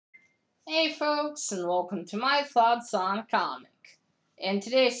Hey folks, and welcome to my thoughts on a comic. And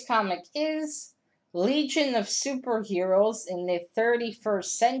today's comic is Legion of Superheroes in the 31st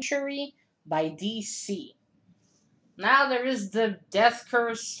Century by DC. Now there is the death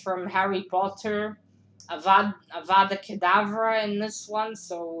curse from Harry Potter, Avada Kedavra in this one,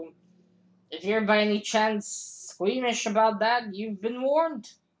 so if you're by any chance squeamish about that, you've been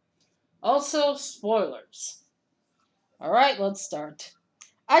warned. Also, spoilers. Alright, let's start.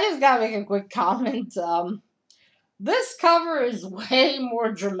 I just gotta make a quick comment. This cover is way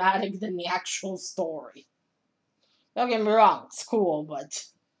more dramatic than the actual story. Don't get me wrong, it's cool, but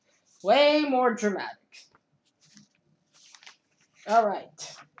way more dramatic.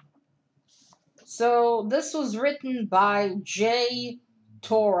 Alright. So, this was written by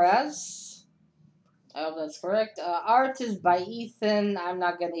Torres. I hope that's correct. Art is by Ethen. I'm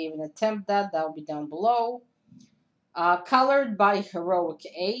not going to even attempt that. That'll be down below. Colored by Heroic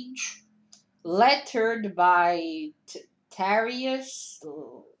Age. Lettered by Tarius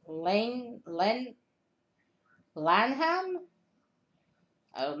Lanham?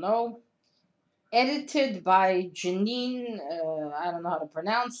 I don't know. Edited by Jeanine, I don't know how to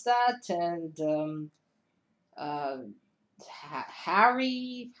pronounce that, and uh,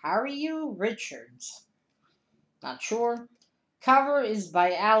 Richrrds. Not sure. Cover is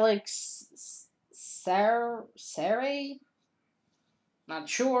by Alex Serra. Not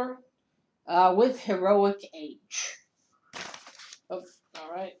sure. With Heroic Age. Oh,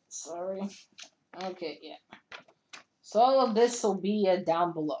 alright, sorry. Okay, yeah. So all of this will be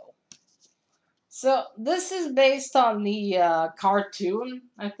down below. So this is based on the cartoon,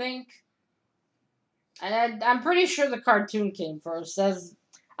 I think. And I'm pretty sure the cartoon came first. As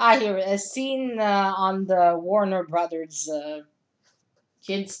seen on the Warner Brothers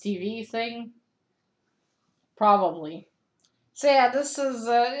kids TV thing, probably. So yeah, this is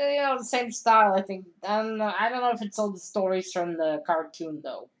the same style. I think. I don't know if it's all the stories from the cartoon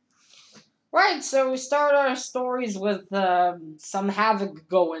though. Right. So we start our stories with some havoc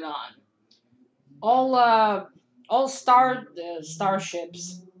going on. All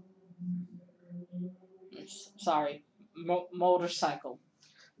starships. Sorry, motorcycle.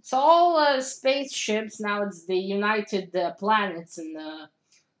 So all spaceships now. It's the United Planets in the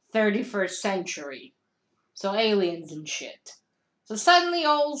 31st century. So aliens and shit. So suddenly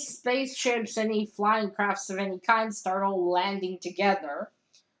all spaceships, any flying crafts of any kind start all landing together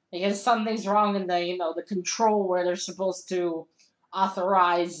because something's wrong in the control where they're supposed to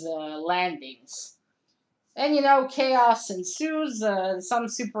authorize landings. And chaos ensues. Some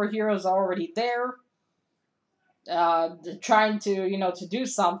superheroes are already there, trying to do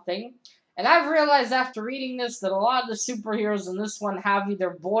something. And I've realized after reading this that a lot of the superheroes in this one have either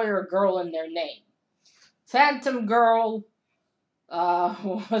boy or girl in their name. Phantom Girl.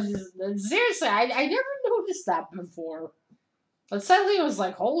 Seriously, I never noticed that before. But suddenly it was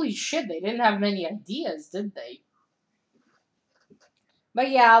like, holy shit, they didn't have many ideas, did they?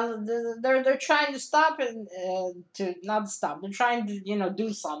 But yeah, they're trying to stop it, to not stop. They're trying to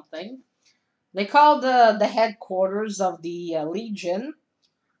do something. They call the headquarters of the Legion,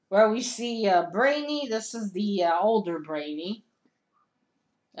 where we see Brainy. This is the older Brainy.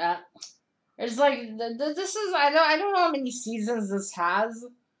 Uh, it's like this is I don't know how many seasons this has,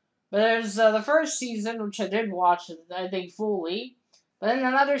 but there's the first season, which I did watch, I think, fully. But then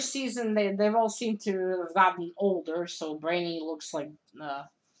another season, they've all seemed to have gotten older, so Brainy looks like.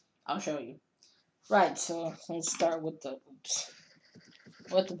 I'll show you. Right, so let's start with the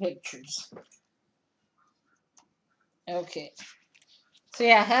pictures. Okay. So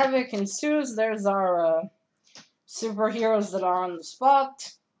yeah, havoc ensues. There's our superheroes that are on the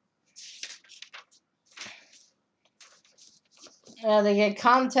spot. They get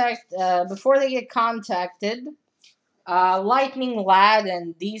before they get contacted. Lightning Lad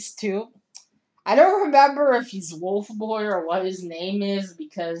and these two. I don't remember if he's Wolf Boy or what his name is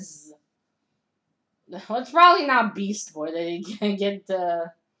because well, it's probably not Beast Boy. They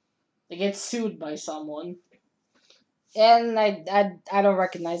get sued by someone, and I don't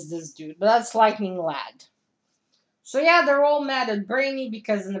recognize this dude, but that's Lightning Lad. So yeah, they're all mad at Brainy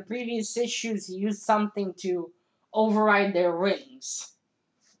because in the previous issues he used something to override their rings.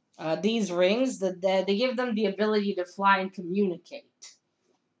 These rings that they give them the ability to fly and communicate.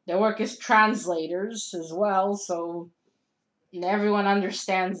 They work as translators as well, so everyone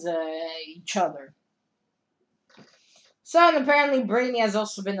understands each other. So, and apparently Brainy has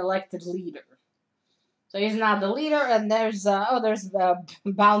also been elected leader. So he's now the leader, and there's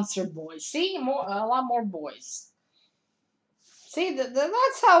Bouncer Boy. See, a lot more boys. See,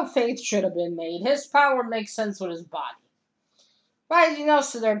 that's how Faith should have been made. His power makes sense with his body. Right,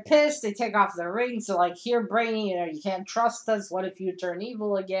 so they're pissed, they take off their rings, they're like, here, Brainy, you can't trust us, what if you turn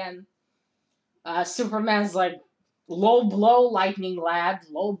evil again? Superman's like, low blow, lightning lad,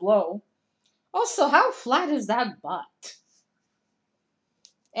 low blow. Also, how flat is that butt?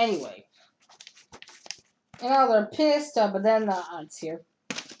 Anyway. They're pissed, but then, it's here.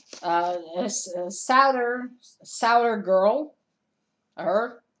 A Souter girl,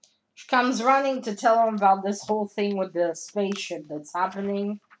 her, she comes running to tell him about this whole thing with the spaceship that's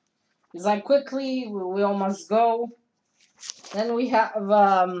happening. He's like, quickly, we all must go. Then we have,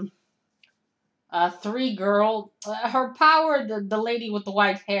 three girl. Her power, the lady with the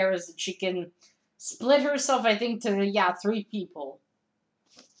white hair, is that she can split herself, I think, to, three people.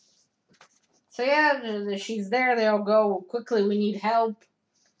 So, she's there. They all go, quickly, we need help.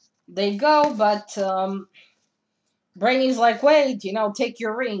 They go, but, Brainy's like, wait, take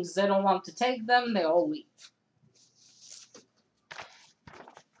your rings. They don't want to take them. They all leave.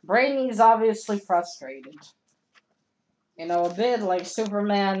 Brainy's obviously frustrated. A bit like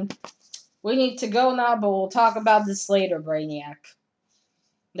Superman. We need to go now, but we'll talk about this later, Brainiac.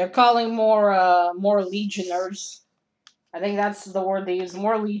 They're calling more Legionnaires. I think that's the word they use,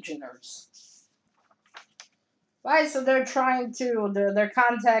 more Legionnaires. Right, so they're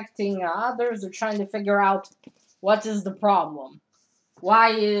contacting others. They're trying to figure out what is the problem.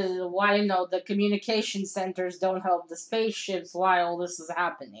 Why the communication centers don't help the spaceships? Why all this is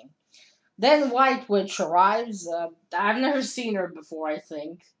happening? Then White Witch arrives. I've never seen her before, I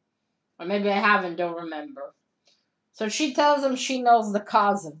think, or maybe I haven't. Don't remember. So she tells them she knows the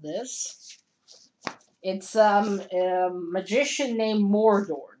cause of this. It's a magician named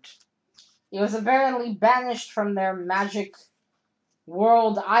Mordor. He was apparently banished from their magic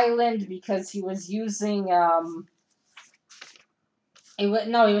world island because he was using he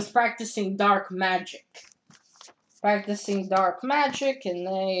was practicing dark magic. And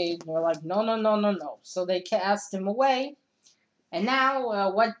they were like, no. So they cast him away. And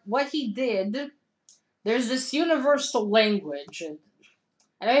now, what he did, there's this universal language.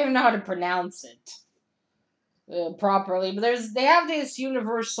 I don't even know how to pronounce it properly, but they have this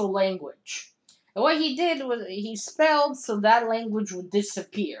universal language. And what he did was he spelled so that language would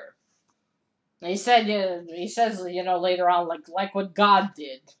disappear. And he says, later on, like what God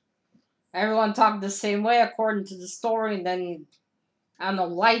did. Everyone talked the same way according to the story, and then, I don't know,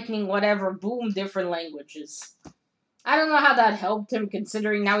 lightning, whatever, boom, different languages. I don't know how that helped him,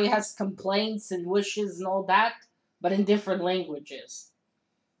 considering now he has complaints and wishes and all that, but in different languages.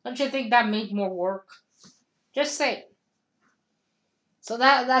 Don't you think that made more work? Just say. So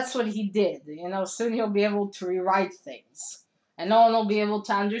that's what he did. Soon he'll be able to rewrite things. And no one will be able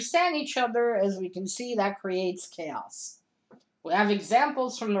to understand each other. As we can see, that creates chaos. We have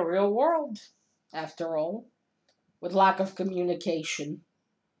examples from the real world, after all, with lack of communication.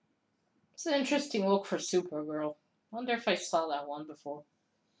 It's an interesting look for Supergirl. I wonder if I saw that one before.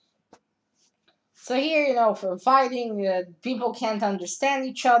 So here, for fighting, people can't understand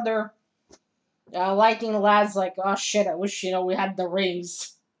each other. Lightning Lad's like, oh shit, I wish, we had the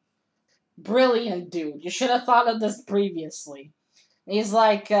rings. Brilliant, dude. You should have thought of this previously. And he's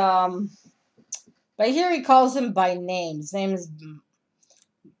like, but here he calls him by name. His name is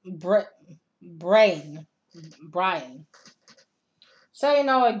Brian.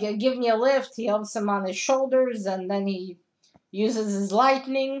 So, give me a lift. He helps him on his shoulders, and then he uses his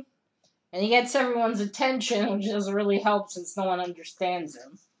lightning, and he gets everyone's attention, which doesn't really help since no one understands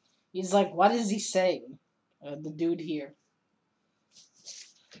him. He's like, what is he saying? The dude here.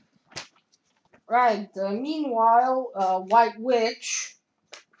 Right, meanwhile, White Witch,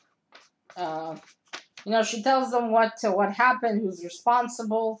 she tells them what happened, who's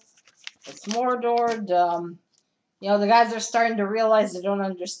responsible. It's Mordor. The guys are starting to realize they don't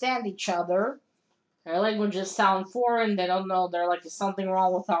understand each other. Their languages sound foreign. They don't know. They're like, there's something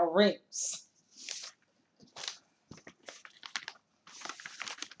wrong with our rings.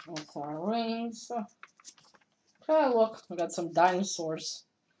 Okay, look, we got some dinosaurs.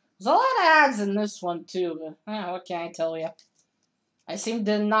 There's a lot of ads in this one, too. But, what can I tell you? I seem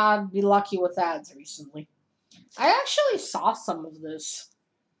to not be lucky with ads recently. I actually saw some of this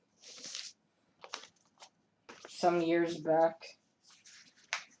some years back.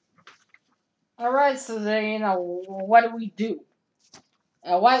 Alright, so then, what do we do?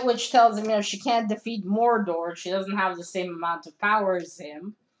 White Witch tells him, she can't defeat Mordor. She doesn't have the same amount of power as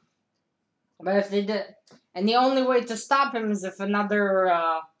him. But if they did... And the only way to stop him is if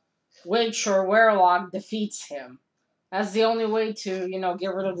another witch or werewolf defeats him. That's the only way to,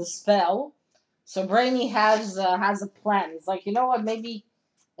 get rid of the spell. So Brainy has a plan. He's like, you know what, maybe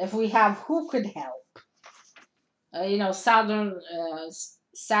if we have who could help. Southern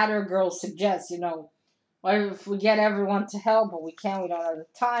sadder girl suggests, what if we get everyone to help, but we can't, we don't have the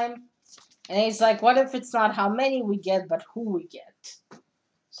time. And he's like, what if it's not how many we get, but who we get?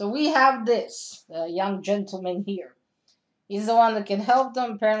 So we have this young gentleman here. He's the one that can help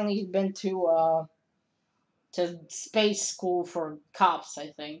them. Apparently, he's been to space school for cops, I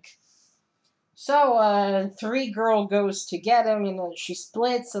think. So, 3 girl goes to get him. She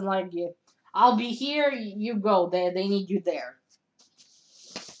splits and like, I'll be here. You go. They need you there.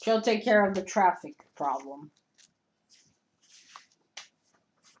 She'll take care of the traffic problem.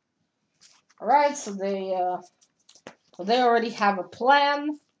 All right. So they already have a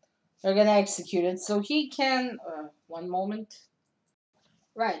plan. They're gonna execute it. So he can. One moment.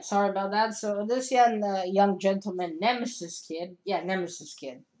 Right. Sorry about that. So this young gentleman, Nemesis Kid. Yeah, Nemesis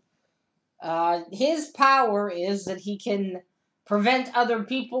Kid. His power is that he can prevent other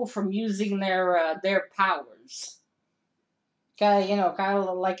people from using their powers. Kind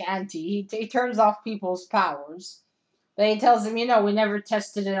of like Auntie. He turns off people's powers. Then he tells them, we never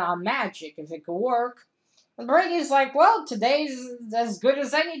tested it on magic if it could work. And Brady's like, well, today's as good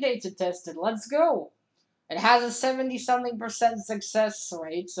as any day to test it. Let's go. It has a 70-something% success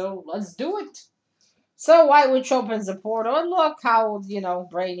rate, so let's do it. So White Witch opens the portal, and look how,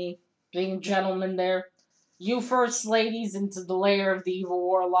 Brady, being a gentleman there. You first, ladies, into the lair of the evil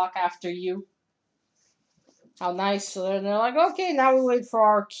warlock after you. How nice. So they're like, okay, now we wait for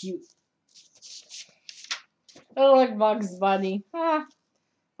our cue. They're like Bugs Bunny.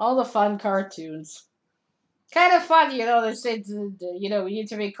 All the fun cartoons. Kind of fun, they say, we need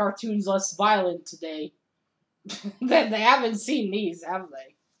to make cartoons less violent today. They haven't seen these, have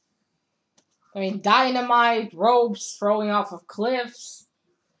they? I mean, dynamite, ropes, throwing off of cliffs.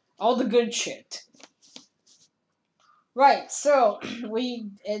 All the good shit. Right, so,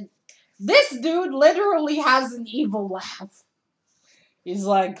 this dude literally has an evil laugh. He's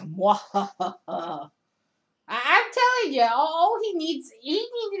like, Mwahaha. I'm telling you, all he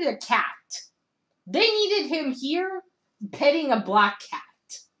needed a cat. They needed him here petting a black cat.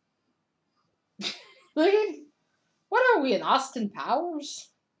 What are we in Austin Powers?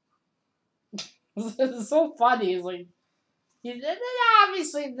 It's so funny. It's like,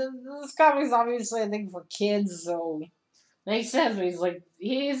 obviously, this comic's obviously, I think, for kids, so makes sense. But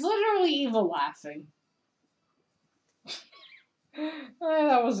he's literally evil laughing.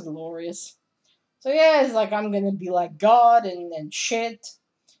 That was glorious. So yeah, it's like, I'm gonna be like God and shit.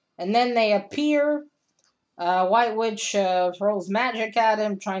 And then they appear. White Witch throws magic at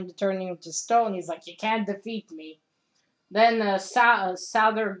him, trying to turn him to stone. He's like, you can't defeat me. Then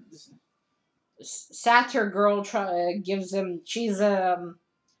Satyr girl gives him. She's a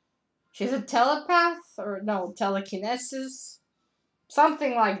telepath or no telekinesis,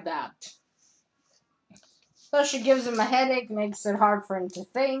 something like that. So she gives him a headache, makes it hard for him to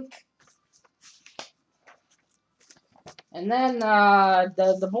think. And then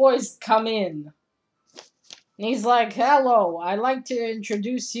the boys come in. And he's like, hello, I'd like to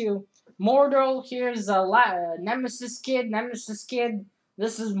introduce you. Mortal, here's a Nemesis Kid.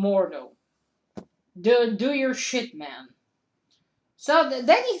 This is Mortal. Do your shit, man. So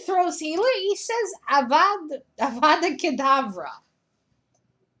then he says Avada Kedavra.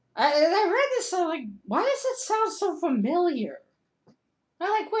 I read this, I'm like, why does it sound so familiar? I'm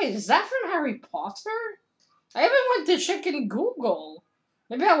like, wait, is that from Harry Potter? I even went to check in Google.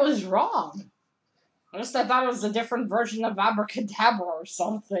 Maybe I was wrong. I thought it was a different version of Abracadabra or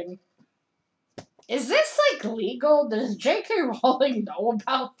something. Is this, legal? Does J.K. Rowling know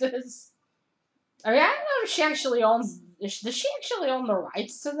about this? I mean, I don't know if she actually owns... Does she actually own the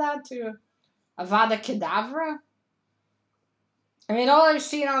rights to that, to Avada Kedavra? I mean, all I've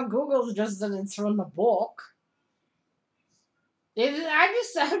seen on Google is just that it's from the book. I'm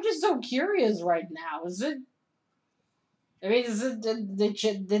just so curious right now. Is it... I mean,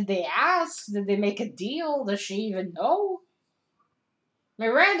 did they ask? Did they make a deal? Does she even know? I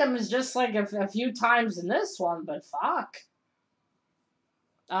mean, random is just a few times in this one, but fuck.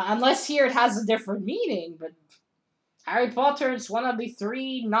 Unless here it has a different meaning, but Harry Potter is one of the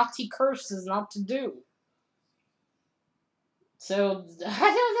 3 naughty curses not to do. So, I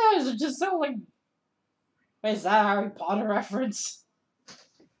don't know, it's just so wait, is that a Harry Potter reference?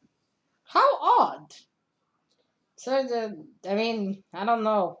 How odd. So, I mean, I don't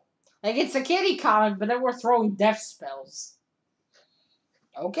know. It's a kiddie comic, but then we're throwing death spells.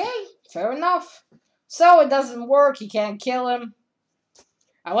 Okay, fair enough. So, it doesn't work, he can't kill him.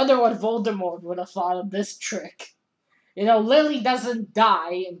 I wonder what Voldemort would have thought of this trick. Lily doesn't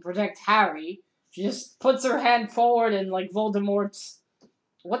die and protect Harry. She just puts her hand forward and, Voldemort's...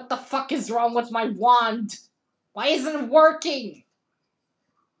 What the fuck is wrong with my wand? Why isn't it working?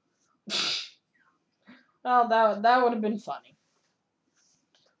 Oh, that would have been funny.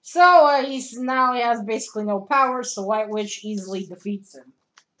 So he has basically no power, so White Witch easily defeats him,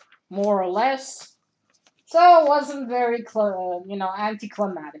 more or less. So it wasn't very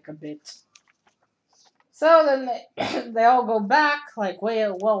anticlimactic a bit. So then they all go back, like,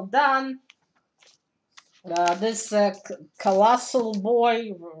 well done. This colossal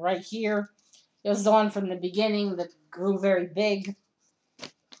boy right here, it was the one from the beginning that grew very big.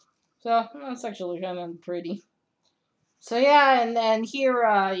 So that's actually kind of pretty. So yeah, and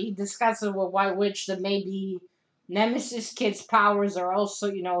here he discusses with White Witch that maybe Nemesis Kid's powers are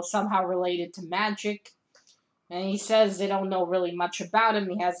also, somehow related to magic. And he says they don't know really much about him,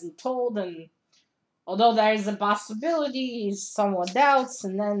 he hasn't told, and although there is a possibility, he somewhat doubts,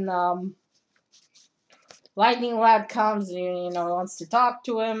 and then Lightning Lad comes and, wants to talk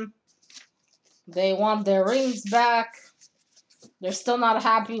to him. They want their rings back. They're still not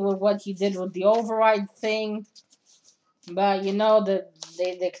happy with what he did with the override thing. But,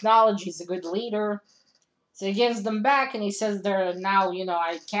 they acknowledge he's a good leader. So he gives them back and he says they're now,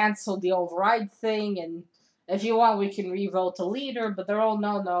 I canceled the override thing and if you want we can revote a leader. But they're all,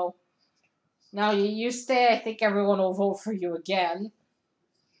 no. Now you stay, I think everyone will vote for you again.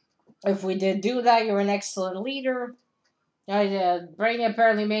 If we did do that, you're an excellent leader. Brainy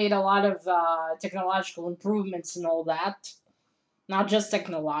apparently made a lot of technological improvements and all that. Not just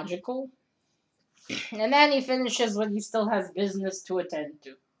technological. And then he finishes when he still has business to attend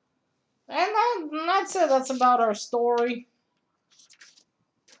to. And that's it. That's about our story.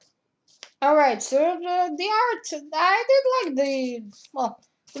 Alright, so the art, I did like well,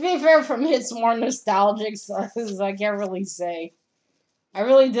 to be fair, for me it's more nostalgic, so I can't really say. I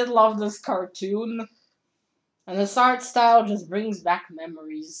really did love this cartoon. And this art style just brings back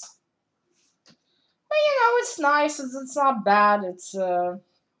memories. But it's nice. It's not bad. It's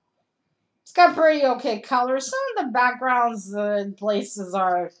got pretty okay colors. Some of the backgrounds in places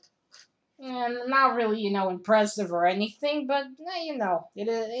are not really impressive or anything. But it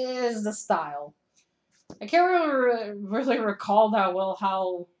is the style. I can't really recall that well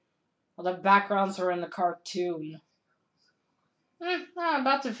how the backgrounds were in the cartoon. I'm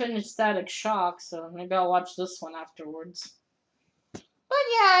about to finish Static Shock, so maybe I'll watch this one afterwards. But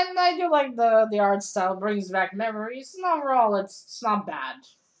yeah, I do like the art style. Brings back memories, and overall, it's not bad,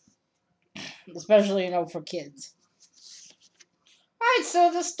 especially for kids. Alright, so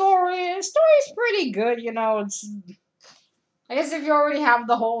the story's pretty good. It's I guess if you already have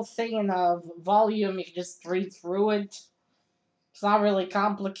the whole thing in a volume, you can just read through it. It's not really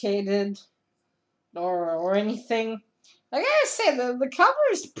complicated or anything. I gotta say, the cover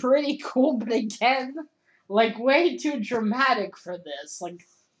is pretty cool, but again, like, way too dramatic for this. Like,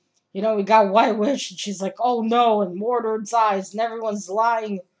 we got White Witch, and she's like, oh no, and Mordred's eyes, and everyone's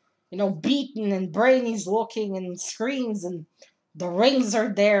lying, beaten, and Brainy's looking and screams, and the rings are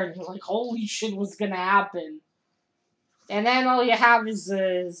there, and you're like, holy shit, what's gonna happen? And then all you have is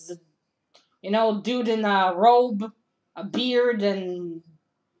dude in a robe, a beard, and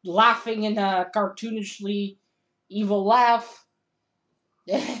laughing in a cartoonishly evil laugh.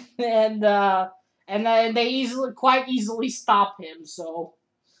 and then they quite easily stop him, so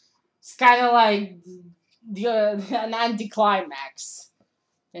it's kind of like an anticlimax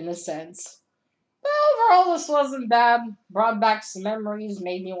in a sense. But overall, this wasn't bad. Brought back some memories.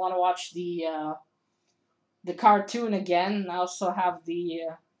 Made me want to watch the cartoon again. I also have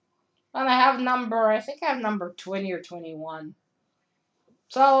and I think I have number 20 or 21.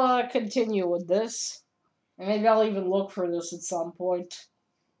 So I'll continue with this, and maybe I'll even look for this at some point.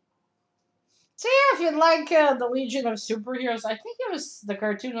 So yeah, if you'd like the Legion of Superheroes, I think the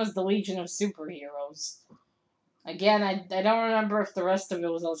cartoon was the Legion of Superheroes. Again, I don't remember if the rest of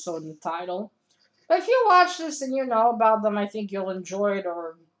it was also in the title. But if you watch this and you know about them, I think you'll enjoy it.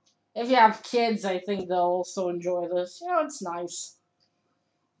 Or if you have kids, I think they'll also enjoy this. It's nice.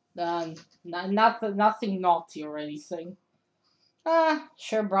 Nothing naughty or anything.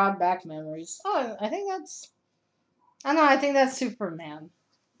 Sure brought back memories. Oh, I think that's... I think that's Superman.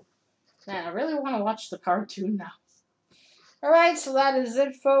 Man, I really want to watch the cartoon now. Alright, so that is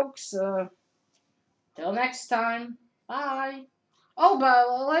it, folks. Till next time. Bye. Oh, but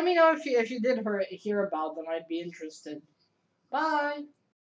let me know if you did hear about them. I'd be interested. Bye.